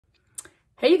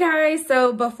Hey you guys,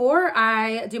 so before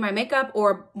I do my makeup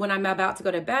or when I'm about to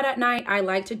go to bed at night, I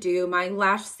like to do my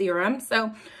lash serum.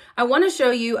 So I want to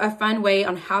show you a fun way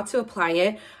on how to apply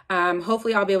it.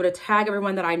 Hopefully I'll be able to tag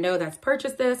everyone that I know that's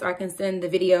purchased this, or I can send the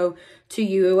video to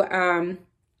you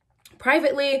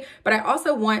privately, but I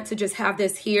also want to just have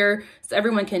this here so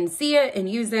everyone can see it and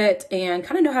use it and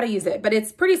kind of know how to use it. But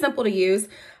it's pretty simple to use.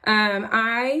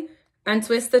 I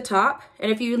untwist the top,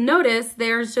 and if you notice,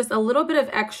 there's just a little bit of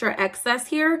extra excess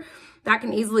here that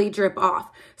can easily drip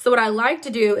off. So what I like to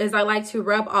do is I like to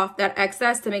rub off that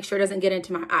excess to make sure it doesn't get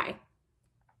into my eye.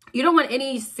 You don't want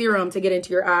any serum to get into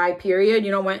your eye, period.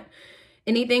 You don't want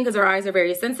anything because our eyes are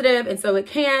very sensitive, and so it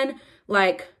can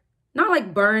not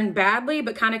like burn badly,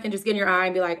 but kind of can just get in your eye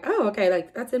and be like, oh, okay,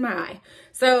 like that's in my eye.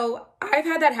 So I've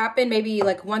had that happen maybe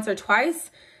like once or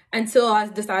twice until I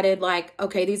decided like,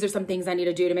 okay, these are some things I need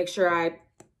to do to make sure I,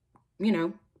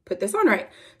 put this on right.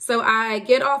 So I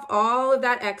get off all of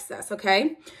that excess,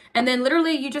 okay? And then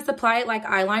literally you just apply it like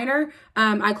eyeliner.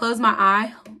 I close my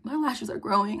eye. My lashes are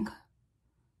growing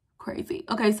crazy.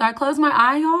 Okay, so I close my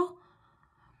eye, y'all,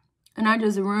 and I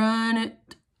just run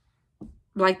it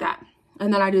like that.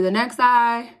 And then I do the next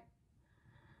eye,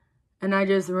 and I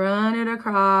just run it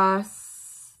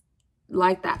across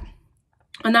like that.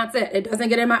 And that's it. It doesn't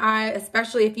get in my eye,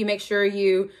 especially if you make sure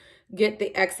you get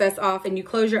the excess off and you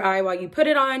close your eye while you put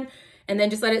it on, and then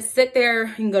just let it sit there.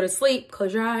 You can go to sleep,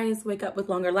 close your eyes, wake up with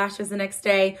longer lashes the next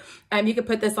day. You can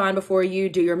put this on before you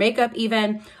do your makeup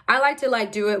even. I like to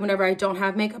do it whenever I don't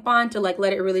have makeup on to let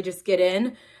it really just get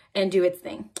in and do its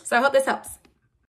thing. So I hope this helps.